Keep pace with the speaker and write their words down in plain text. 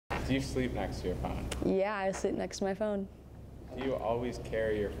Do you sleep next to your phone? Yeah, I sleep next to my phone. Do you always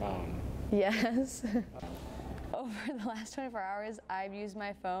carry your phone? Yes. Over the last 24 hours, I've used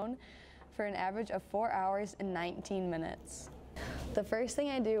my phone for an average of 4 hours and 19 minutes. The first thing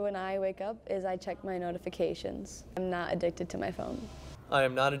I do when I wake up is I check my notifications. I'm not addicted to my phone. I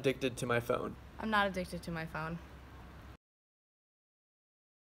am not addicted to my phone. I'm not addicted to my phone.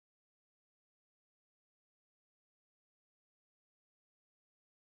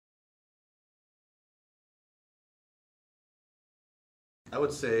 I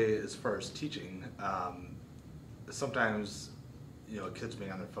would say, as far as teaching, sometimes kids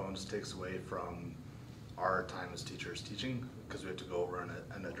being on their phones takes away from our time as teachers teaching, because we have to go over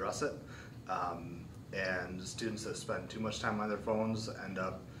and address it. And students that spend too much time on their phones end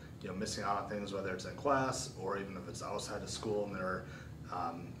up missing out on things, whether it's in class or even if it's outside of school, and they're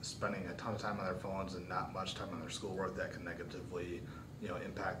spending a ton of time on their phones and not much time on their schoolwork. That can negatively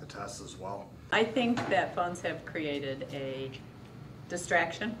impact the tests as well. I think that phones have created a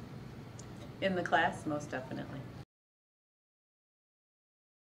distraction in the class, most definitely.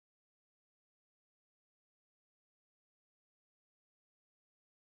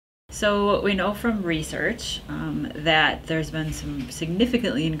 So we know from research that there's been some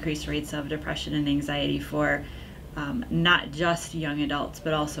significantly increased rates of depression and anxiety for not just young adults,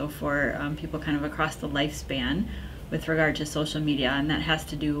 but also for people kind of across the lifespan with regard to social media, and that has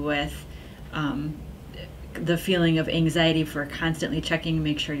to do with the feeling of anxiety for constantly checking to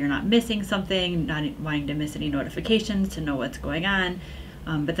make sure you're not missing something, not wanting to miss any notifications to know what's going on.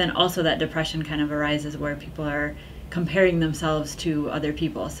 But then also that depression kind of arises where people are comparing themselves to other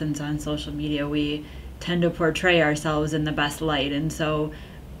people, since on social media we tend to portray ourselves in the best light, and so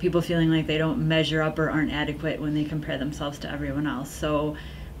people feeling like they don't measure up or aren't adequate when they compare themselves to everyone else. So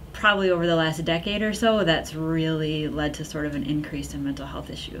probably over the last decade or so, that's really led to sort of an increase in mental health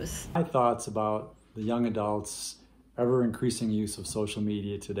issues. My thoughts about the young adults' ever increasing use of social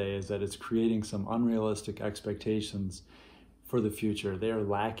media today is that it's creating some unrealistic expectations for the future. They are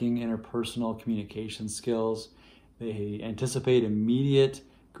lacking interpersonal communication skills. They anticipate immediate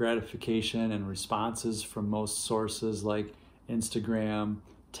gratification and responses from most sources like Instagram,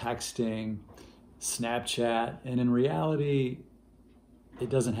 texting, Snapchat, and in reality, it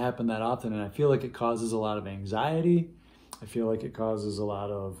doesn't happen that often, and I feel like it causes a lot of anxiety. I feel like it causes a lot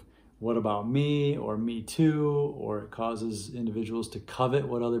of what about me, or me too, or it causes individuals to covet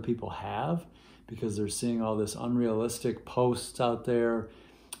what other people have because they're seeing all this unrealistic posts out there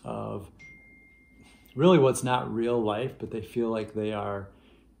of really what's not real life, but they feel like they are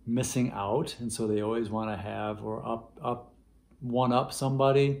missing out, and so they always want to have or one up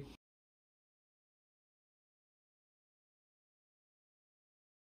somebody.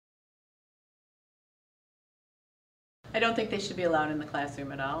 I don't think they should be allowed in the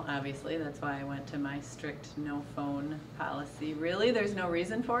classroom at all, obviously. That's why I went to my strict no phone policy. Really, there's no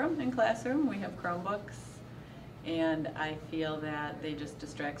reason for them in classroom. We have Chromebooks, and I feel that they just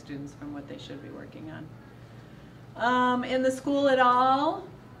distract students from what they should be working on. In the school at all,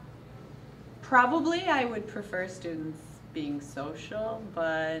 probably I would prefer students being social,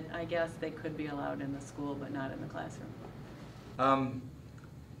 but I guess they could be allowed in the school, but not in the classroom.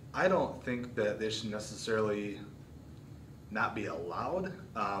 I don't think that they should necessarily not be allowed,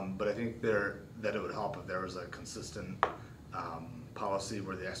 but I think that it would help if there was a consistent policy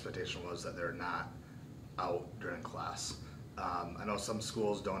where the expectation was that they're not out during class. I know some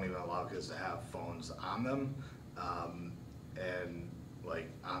schools don't even allow kids to have phones on them, and like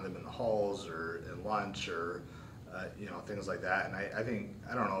on them in the halls or in lunch or things like that. And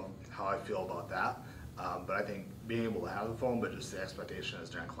I don't know how I feel about that, but I think being able to have the phone, but just the expectation is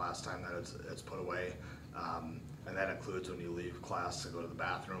during class time that it's put away. And that includes when you leave class to go to the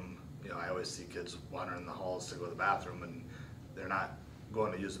bathroom. I always see kids wandering in the halls to go to the bathroom, and they're not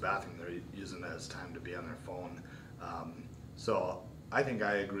going to use the bathroom, they're using it as time to be on their phone. So I think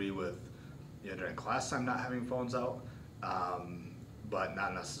I agree with during class time not having phones out, but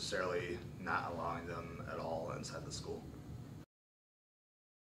not necessarily not allowing them at all inside the school.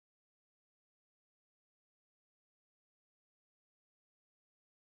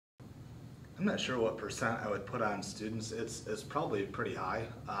 I'm not sure what percent I would put on students. It's probably pretty high,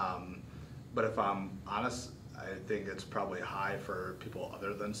 but if I'm honest, I think it's probably high for people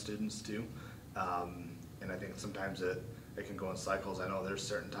other than students too. And I think sometimes it can go in cycles. I know there's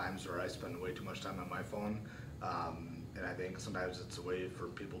certain times where I spend way too much time on my phone, and I think sometimes it's a way for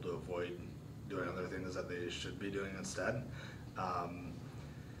people to avoid doing other things that they should be doing instead.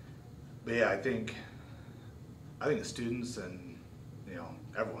 But yeah, I think students and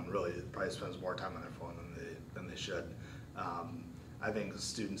everyone really probably spends more time on their phone than they should. I think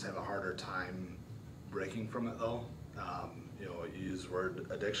students have a harder time breaking from it though. You know, you use the word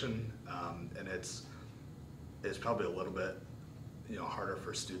addiction, and it's probably a little bit, you know, harder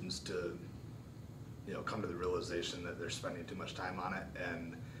for students to, you know, come to the realization that they're spending too much time on it,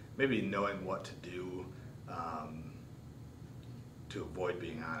 and maybe knowing what to do to avoid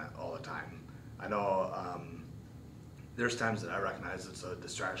being on it all the time. I know there's times that I recognize it's a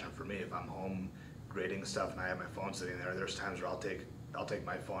distraction for me. If I'm home grading stuff and I have my phone sitting there, there's times where I'll take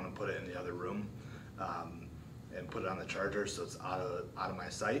my phone and put it in the other room and put it on the charger so it's out of my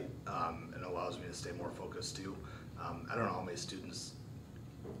sight, and allows me to stay more focused too. I don't know how many students,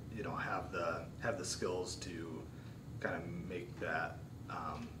 you know, have the skills to kind of make that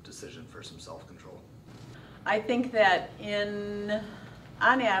decision for some self-control. I think that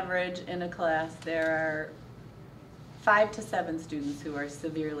on average in a class there are 5 to 7 students who are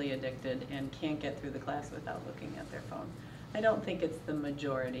severely addicted and can't get through the class without looking at their phone. I don't think it's the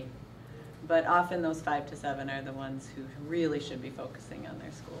majority, but often those 5 to 7 are the ones who really should be focusing on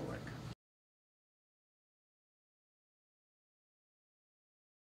their schoolwork.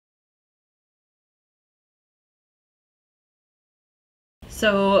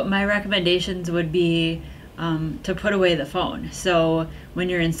 So my recommendations would be to put away the phone. So when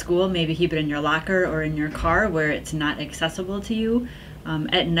you're in school, maybe keep it in your locker or in your car where it's not accessible to you.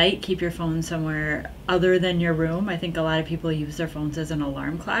 At night, keep your phone somewhere other than your room. I think a lot of people use their phones as an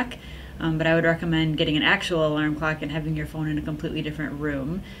alarm clock, but I would recommend getting an actual alarm clock and having your phone in a completely different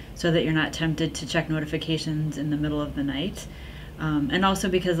room so that you're not tempted to check notifications in the middle of the night. And also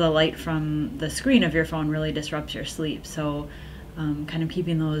because the light from the screen of your phone really disrupts your sleep. So kind of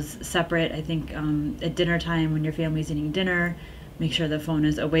keeping those separate. I think at dinner time when your family's eating dinner, make sure the phone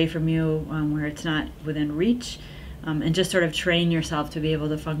is away from you where it's not within reach, and just sort of train yourself to be able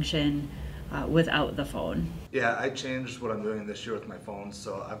to function without the phone. Yeah, I changed what I'm doing this year with my phone.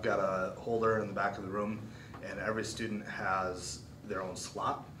 So I've got a holder in the back of the room, and every student has their own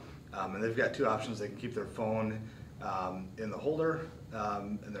slot. And they've got 2 options. They can keep their phone in the holder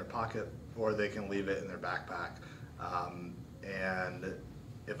in their pocket, or they can leave it in their backpack. And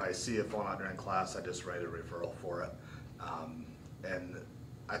if I see a phone out during class, I just write a referral for it. And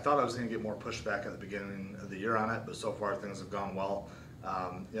I thought I was going to get more pushback at the beginning of the year on it, but so far things have gone well.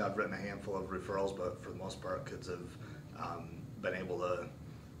 Yeah, I've written a handful of referrals, but for the most part, kids have been able to,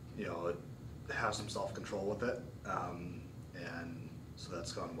 you know, have some self-control with it. And so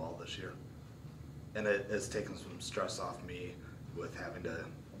that's gone well this year. And it has taken some stress off me with having to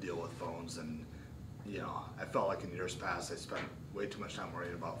deal with phones. And you know, I felt like in years past I spent way too much time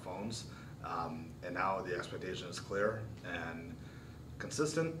worrying about phones, and now the expectation is clear and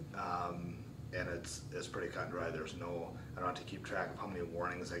consistent, and it's pretty cut and dry. There's no, I don't have to keep track of how many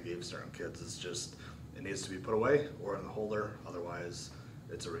warnings I gave certain kids. It's just, it needs to be put away or in the holder, otherwise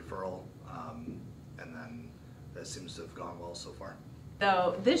it's a referral, and then that seems to have gone well so far.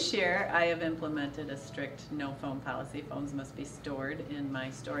 So this year I have implemented a strict no phone policy. Phones must be stored in my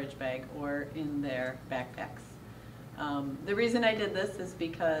storage bag or in their backpacks. The reason I did this is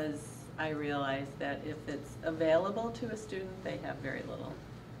because I realized that if it's available to a student, they have very little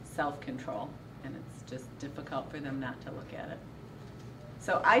self-control, and it's just difficult for them not to look at it.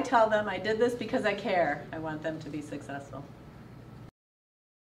 So I tell them I did this because I care. I want them to be successful.